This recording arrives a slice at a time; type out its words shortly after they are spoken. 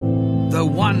Though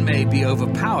one may be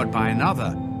overpowered by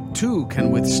another, two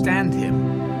can withstand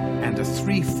him, and a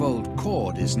threefold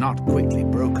cord is not quickly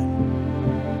broken.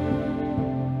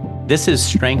 This is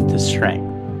Strength to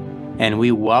Strength, and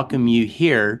we welcome you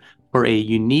here for a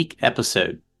unique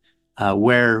episode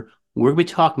where we're going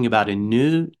to be talking about a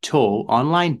new tool,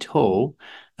 online tool,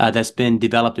 that's been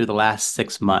developed over the last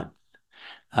 6 months.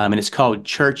 And it's called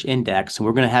Church Index, and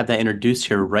we're going to have that introduced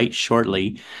here right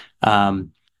shortly.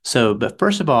 But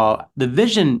first of all, the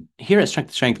vision here at Strength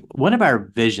to Strength, one of our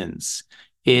visions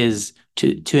is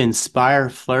to inspire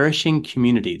flourishing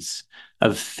communities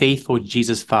of faithful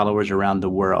Jesus followers around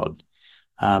the world,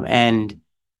 and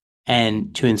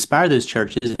to inspire those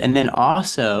churches, and then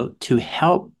also to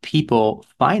help people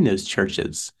find those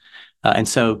churches. And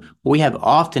so we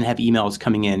often have emails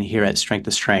coming in here at Strength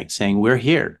to Strength saying, "We're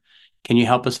here. Can you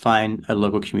help us find a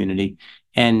local community?"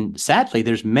 And sadly,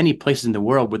 there's many places in the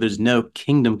world where there's no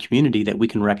kingdom community that we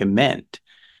can recommend.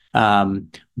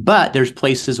 But there's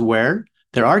places where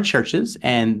there are churches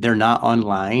and they're not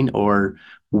online, or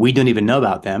we don't even know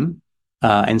about them.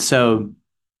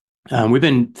 We've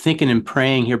been thinking and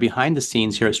praying here behind the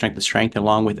scenes here at Strength to Strength,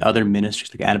 along with other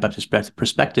ministries like Anabaptist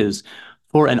Perspectives,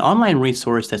 for an online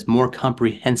resource that's more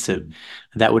comprehensive,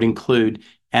 that would include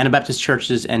Anabaptist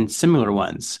churches and similar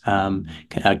ones,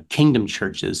 kingdom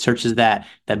churches, churches that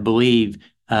believe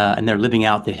and they're living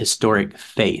out the historic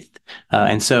faith.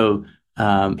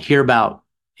 Here about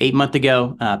 8 months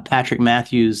ago, Patrick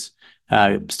Matthews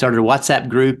started a WhatsApp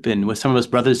group, and with some of us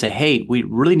brothers said, "Hey, we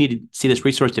really need to see this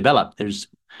resource develop." There's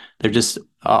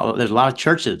a lot of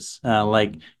churches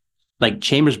like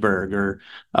Chambersburg or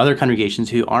other congregations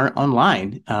who aren't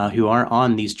online, who aren't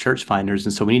on these church finders,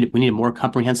 and so we need a more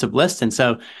comprehensive list. And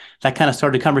so that kind of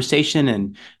started a conversation,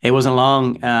 and it wasn't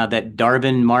long that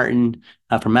Darvin Martin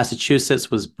from Massachusetts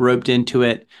was roped into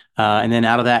it, and then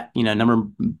out of that, a number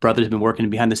of brothers have been working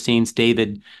behind the scenes.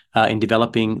 David in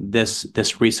developing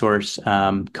this resource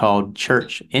called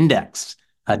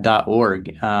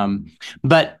churchindex.org.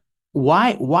 But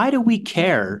why do we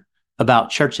care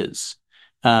about churches?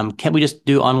 Can't we just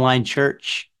do online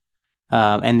church?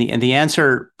 And the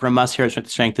answer from us here at Strength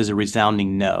to Strength is a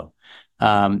resounding no.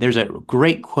 There's a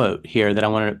great quote here that I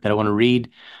want to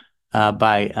read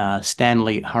by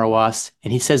Stanley Hauerwas,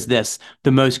 and he says this: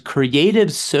 "The most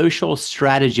creative social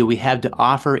strategy we have to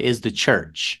offer is the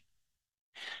church.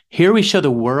 Here we show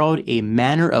the world a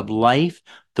manner of life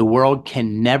the world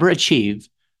can never achieve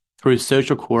through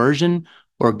social coercion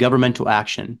or governmental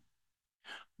action.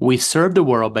 We serve the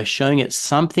world by showing it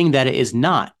something that it is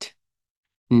not,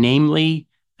 namely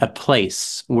a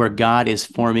place where God is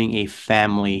forming a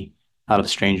family out of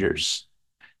strangers."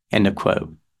 End of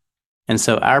quote. And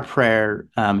so our prayer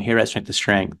here at Strength to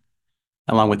Strength,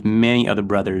 along with many other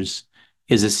brothers,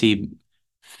 is to see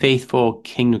faithful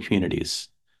kingdom communities,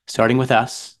 starting with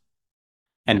us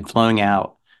and flowing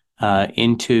out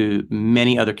into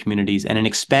many other communities, and an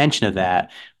expansion of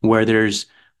that where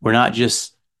we're not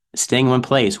just staying in one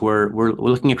place. We're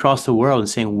looking across the world and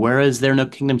saying, where is there no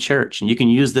kingdom church? And you can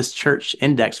use this church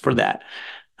index for that,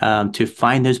 to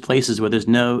find those places where there's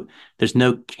no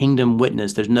kingdom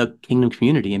witness, there's no kingdom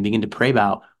community, and begin to pray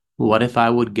about, what if I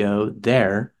would go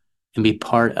there and be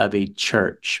part of a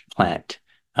church plant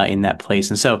in that place?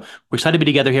 And so we're excited to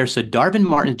be together here. So Darvin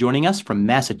Martin is joining us from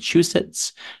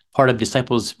Massachusetts, part of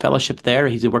Disciples Fellowship there.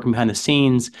 He's been working behind the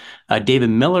scenes. David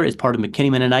Miller is part of McKinney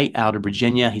Mennonite out of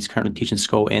Virginia. He's currently teaching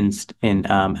school in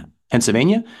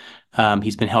Pennsylvania.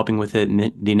 He's been helping with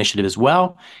the initiative as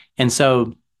well. And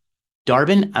so,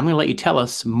 Darvin, I'm going to let you tell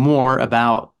us more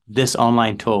about this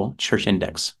online tool, Church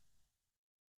Index.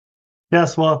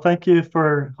 Yes, well, thank you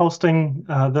for hosting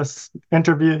this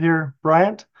interview here,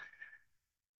 Bryant.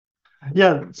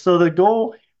 Yeah, so the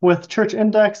goal with Church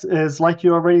Index is, like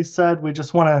you already said, we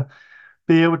just want to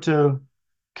be able to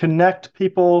connect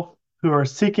people who are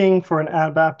seeking for an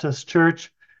Anabaptist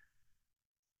church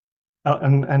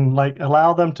and like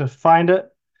allow them to find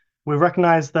it. We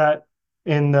recognize that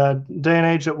in the day and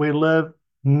age that we live,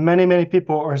 many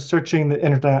people are searching the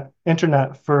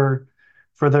internet for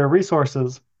their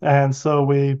resources. And so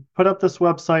we put up this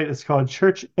website. It's called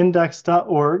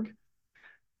churchindex.org,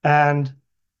 and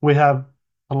we have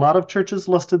a lot of churches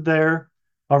listed there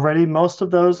already. Most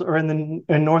of those are in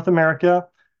North America,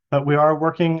 but we are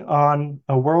working on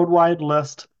a worldwide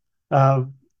list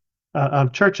of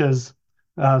churches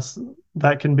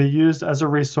that can be used as a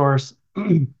resource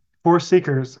for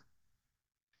seekers.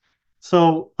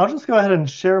 So I'll just go ahead and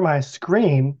share my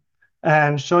screen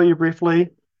and show you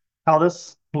briefly how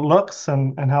this looks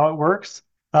and how it works.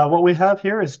 What we have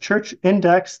here is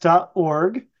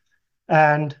churchindex.org,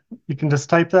 and you can just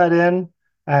type that in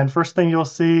And first thing you'll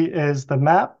see is the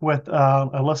map with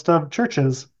a list of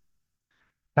churches.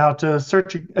 Now, to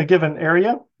search a given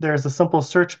area, there's a simple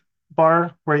search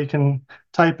bar where you can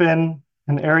type in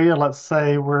an area. Let's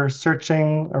say we're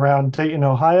searching around Dayton,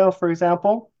 Ohio, for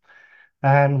example,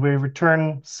 and we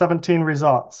return 17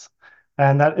 results.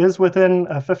 And that is within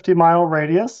a 50-mile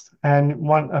radius. And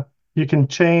you can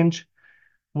change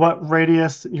what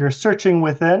radius you're searching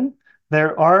within.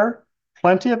 There are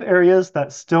plenty of areas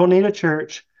that still need a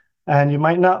church, and you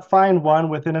might not find one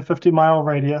within a 50-mile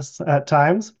radius at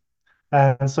times.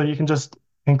 And so you can just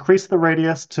increase the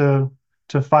radius to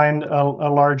find a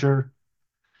larger,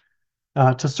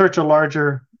 to search a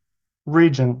larger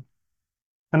region.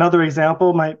 Another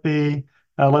example might be,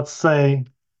 let's say,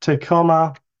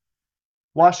 Tacoma,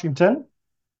 Washington.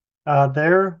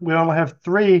 There, we only have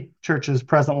 3 churches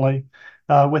presently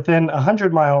within a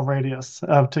 100-mile radius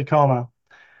of Tacoma.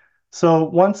 So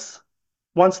once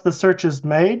the search is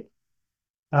made,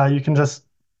 you can just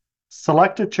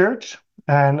select a church,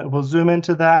 and we'll zoom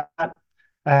into that.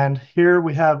 And here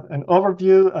we have an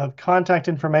overview of contact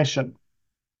information.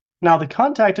 Now, the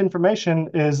contact information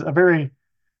is a very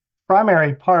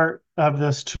primary part of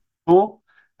this tool,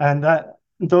 and that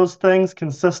those things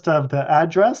consist of the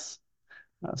address,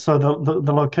 so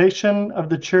the location of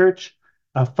the church,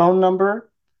 a phone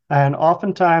number, and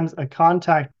oftentimes a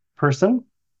contact person.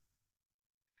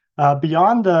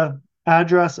 Beyond the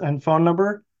address and phone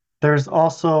number, there's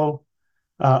also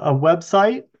a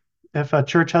website. If a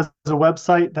church has a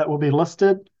website, that will be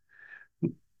listed.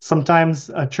 Sometimes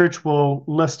a church will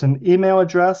list an email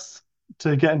address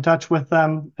to get in touch with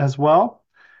them as well.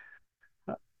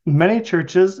 Many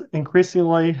churches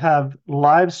increasingly have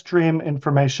live stream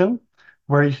information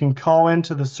where you can call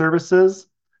into the services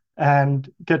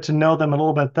and get to know them a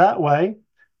little bit that way.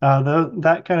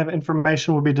 That kind of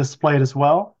information will be displayed as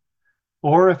well.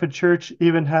 Or if a church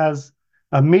even has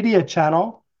a media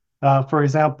channel, for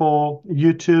example,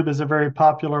 YouTube is a very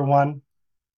popular one.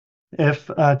 If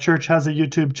a church has a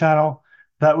YouTube channel,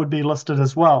 that would be listed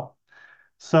as well.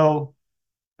 So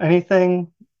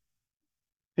anything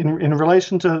in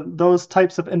relation to those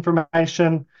types of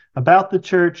information about the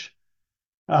church,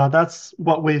 that's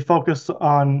what we focus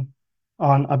on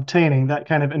obtaining, that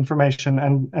kind of information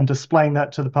and displaying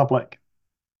that to the public.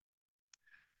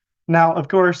 Now, of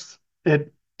course,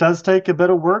 it does take a bit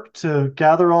of work to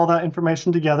gather all that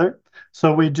information together.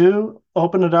 So we do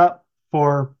open it up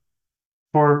for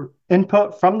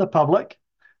input from the public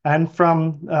and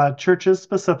from churches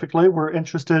specifically. We're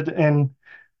interested in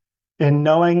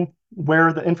knowing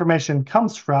where the information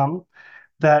comes from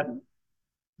that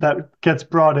gets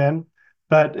brought in.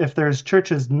 But if there's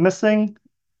churches missing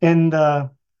on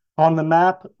the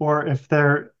map, or if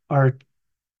there are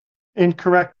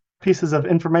incorrect pieces of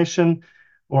information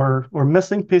or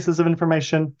missing pieces of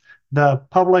information, the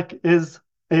public is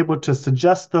able to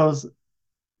suggest those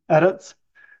edits.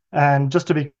 And just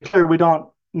to be clear, we don't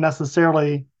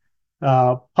necessarily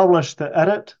publish the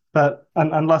edit, but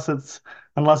unless it's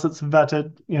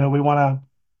vetted, we want to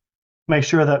make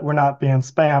sure that we're not being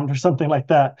spammed or something like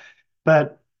that.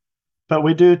 But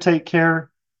we do take care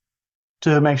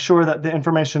to make sure that the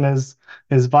information is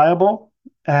viable,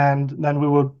 and then we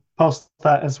will post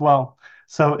that as well.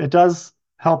 So it does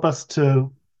help us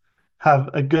to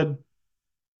have a good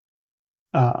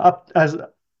as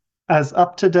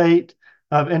up to date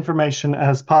of information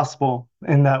as possible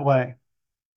in that way.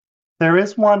 There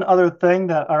is one other thing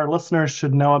that our listeners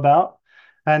should know about,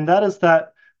 and that is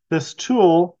that this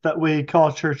tool that we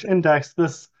call Church Index,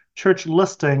 this church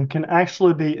listing, can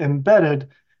actually be embedded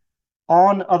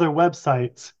on other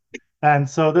websites. And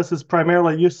so this is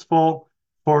primarily useful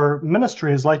for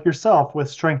ministries like yourself with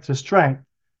Strength to Strength.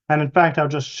 And in fact, I'll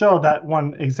just show that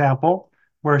one example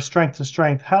where Strength to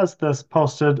Strength has this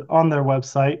posted on their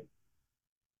website.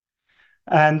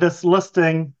 And this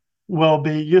listing will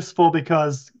be useful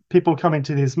because people coming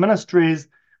to these ministries,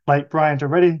 like Bryant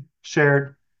already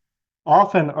shared,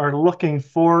 often are looking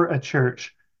for a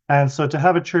church. And so to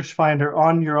have a church finder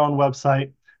on your own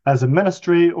website as a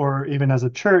ministry or even as a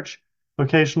church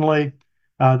occasionally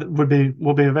will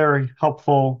be a very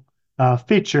helpful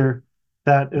feature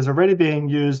that is already being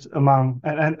used among,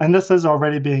 and this is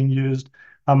already being used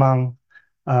among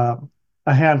a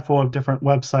handful of different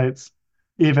websites,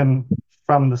 even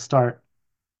from the start.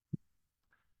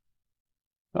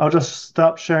 I'll just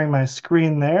stop sharing my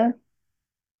screen there.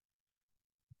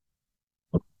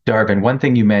 Darvin, one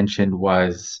thing you mentioned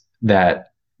was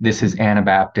that this is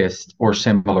Anabaptist or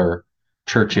similar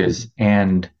churches,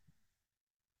 and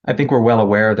I think we're well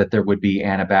aware that there would be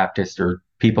Anabaptist or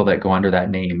people that go under that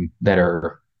name that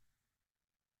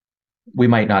we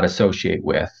might not associate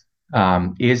with.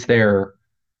 Is there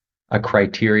a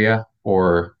criteria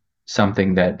or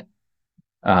something that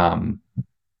um,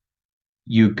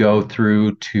 you go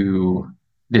through to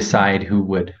decide who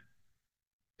would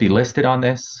be listed on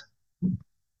this?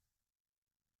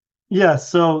 Yeah,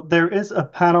 so there is a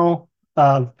panel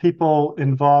of people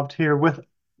involved here with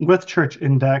Church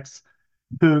Index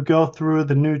who go through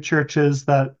the new churches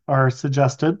that are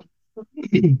suggested.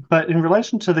 But in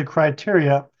relation to the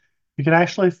criteria, you can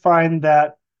actually find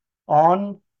that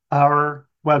on our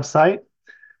website.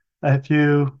 If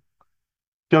you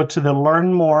go to the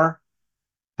Learn More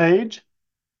page,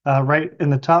 right in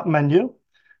the top menu,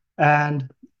 and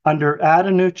under Add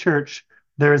a New Church,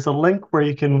 there is a link where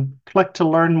you can click to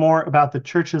learn more about the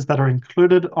churches that are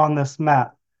included on this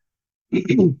map.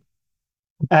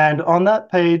 And on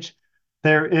that page,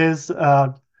 there is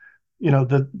the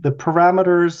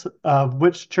parameters of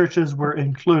which churches we're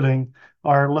including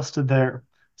are listed there.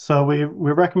 So we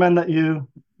recommend that you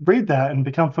read that and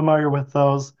become familiar with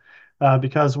those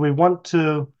because we want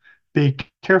to be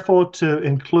careful to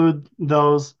include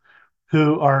those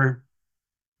who are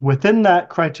within that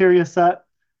criteria set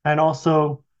and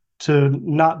also to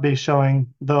not be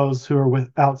showing those who are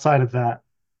outside of that.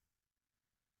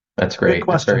 That's Good great.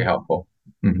 That's very question. helpful.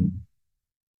 Mhm.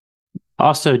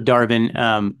 Also,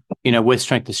 Darvin, with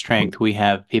Strength to Strength, we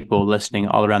have people listening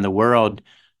all around the world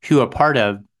who are part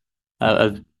of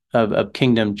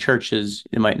kingdom churches.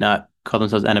 They might not call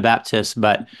themselves Anabaptists,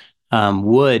 but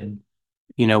would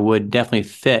definitely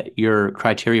fit your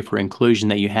criteria for inclusion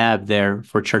that you have there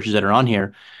for churches that are on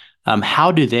here.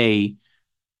 How do they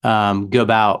go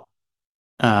about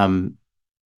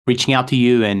reaching out to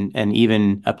you and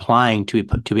even applying to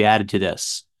be added to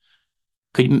this?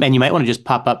 And you might want to just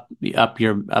pop up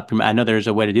your. I know there's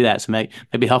a way to do that, so it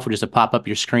might be helpful just to pop up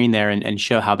your screen there and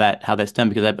show how that's done,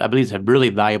 because I believe it's a really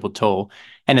valuable tool,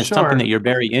 and it's something that Sure. you're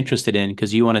very interested in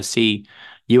because you want to see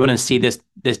this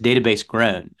database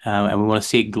grown, and we want to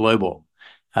see it global,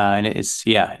 and it's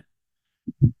yeah.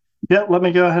 Yeah, let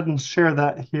me go ahead and share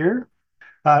that here.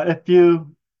 If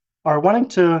you are wanting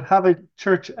to have a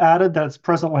church added that's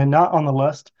presently not on the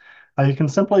list, you can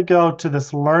simply go to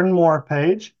this Learn More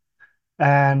page,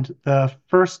 and the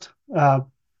first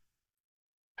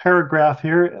paragraph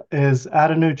here is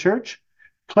Add a New Church.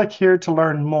 Click here to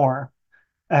learn more.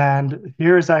 And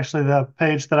here is actually the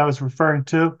page that I was referring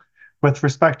to with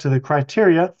respect to the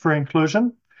criteria for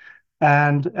inclusion.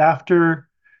 And after,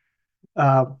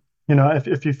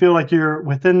 if you feel like you're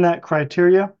within that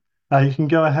criteria, you can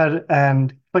go ahead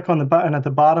and click on the button at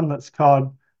the bottom that's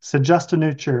called Suggest a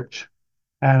New Church.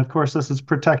 And of course, this is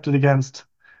protected against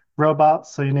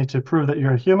robots, so you need to prove that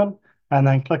you're a human, and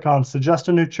then click on Suggest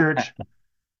a New Church.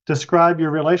 Describe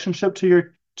your relationship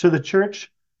to the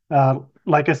church.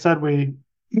 Like I said, we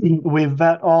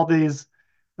vet all these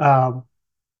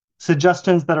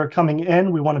suggestions that are coming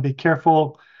in. We want to be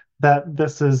careful that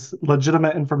this is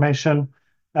legitimate information,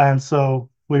 and so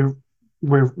we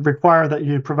require that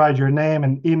you provide your name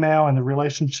and email and the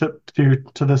relationship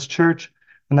to this church,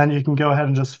 and then you can go ahead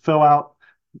and just fill out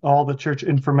all the church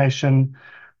information,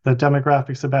 the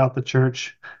demographics about the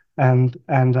church, and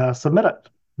submit it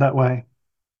that way.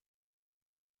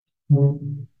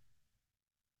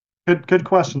 Good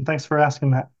question. Thanks for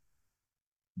asking that.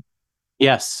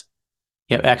 Yes.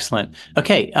 Yeah, excellent.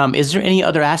 Okay, is there any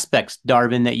other aspects,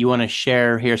 Darvin, that you want to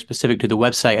share here specific to the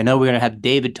website? I know we're going to have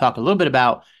David talk a little bit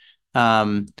about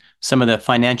some of the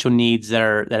financial needs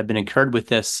that have been incurred with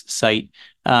this site,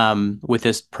 with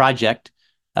this project.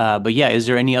 But yeah, is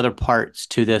there any other parts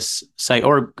to this site,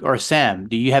 or Sam,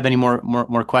 do you have any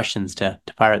more questions to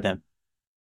fire at them?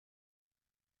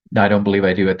 No, I don't believe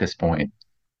I do at this point.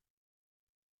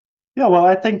 Yeah, well,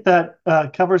 I think that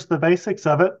covers the basics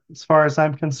of it as far as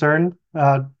I'm concerned.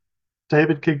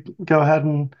 David could go ahead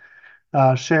and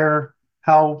share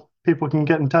how people can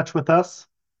get in touch with us.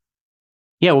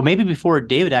 Yeah, well, maybe before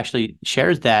David actually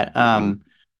shares that,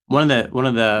 one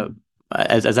of the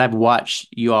as I've watched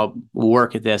you all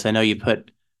work at this, I know you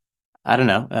put, I don't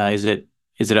know, is it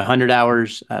 100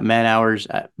 hours, man hours,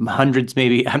 hundreds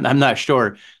maybe? I'm not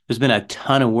sure. There's been a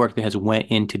ton of work that has went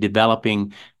into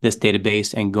developing this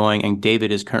database and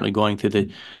David is currently going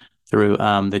through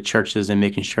the churches and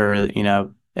making sure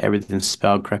that, everything's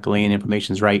spelled correctly and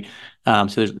information's right. So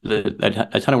there's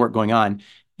a ton of work going on.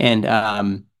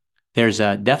 And there's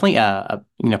definitely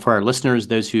for our listeners,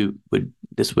 those who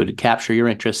this would capture your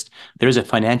interest, there's a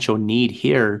financial need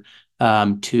here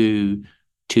to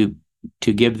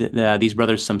give these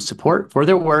brothers some support for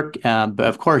their work, but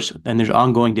of course, and there's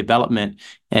ongoing development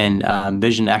and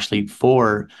vision actually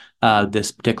for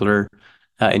this particular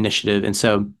initiative. And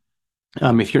so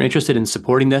If you're interested in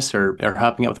supporting this or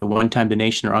helping out with a one-time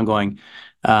donation or ongoing,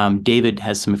 David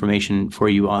has some information for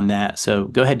you on that. So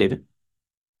go ahead, David.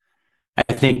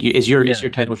 I think is your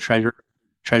title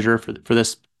treasurer for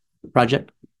this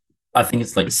project? I think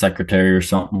it's like secretary or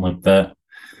something like that.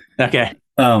 Okay.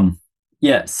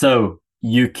 Yeah. So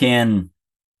you can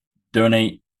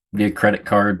donate via credit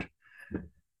card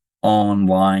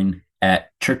online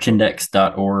at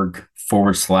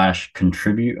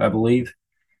churchindex.org/contribute, I believe.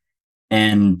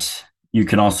 And you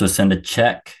can also send a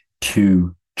check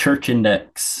to Church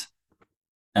Index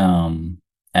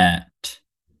at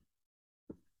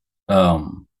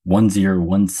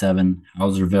 1017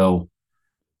 Hauserville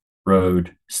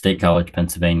Road, State College,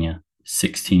 Pennsylvania,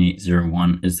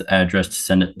 16801 is the address to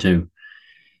send it to.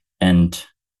 And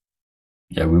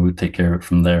yeah, we would take care of it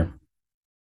from there.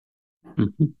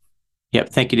 Mm-hmm. Yep.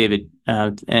 Thank you, David.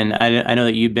 And I know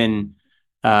that you've been,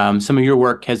 some of your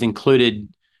work has included,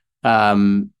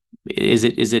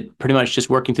 is it pretty much just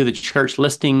working through the church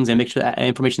listings and make sure that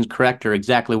information is correct, or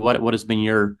exactly what has been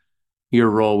your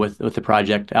role with the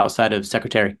project outside of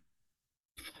secretary?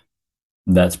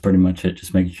 That's pretty much it.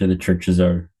 Just making sure the churches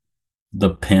the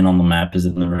pin on the map is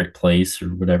in the right place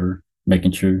or whatever,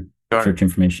 making sure church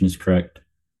information is correct.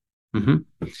 Mm-hmm.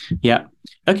 Yeah.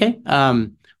 Okay.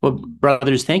 Well,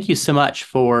 brothers, thank you so much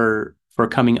for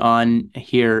coming on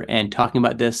here and talking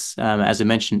about this. As I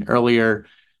mentioned earlier,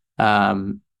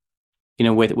 with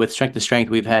Strength to Strength,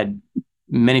 we've had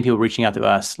many people reaching out to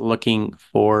us looking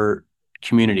for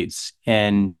communities,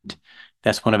 and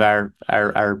that's one of our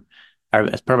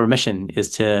as part of our mission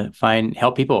is to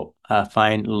help people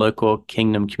find local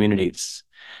kingdom communities.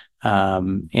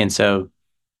 And so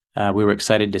we were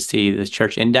excited to see this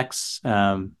Church Index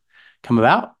come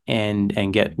about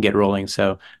and get rolling.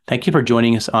 So thank you for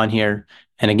joining us on here.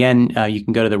 And again, you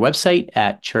can go to their website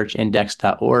at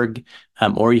churchindex.org,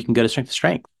 or you can go to Strength to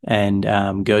Strength and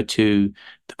go to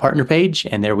the partner page,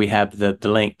 and there we have the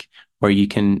link where you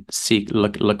can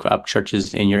look up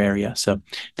churches in your area. So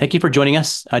thank you for joining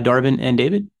us, Darvin and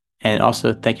David, and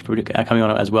also thank you for coming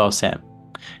on as well, Sam.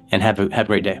 And have a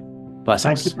great day.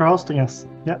 Blessings. Thank you for hosting us.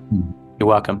 Yep. You're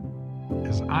welcome.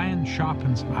 As iron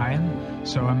sharpens iron,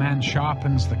 so a man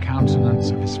sharpens the countenance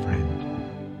of his friend.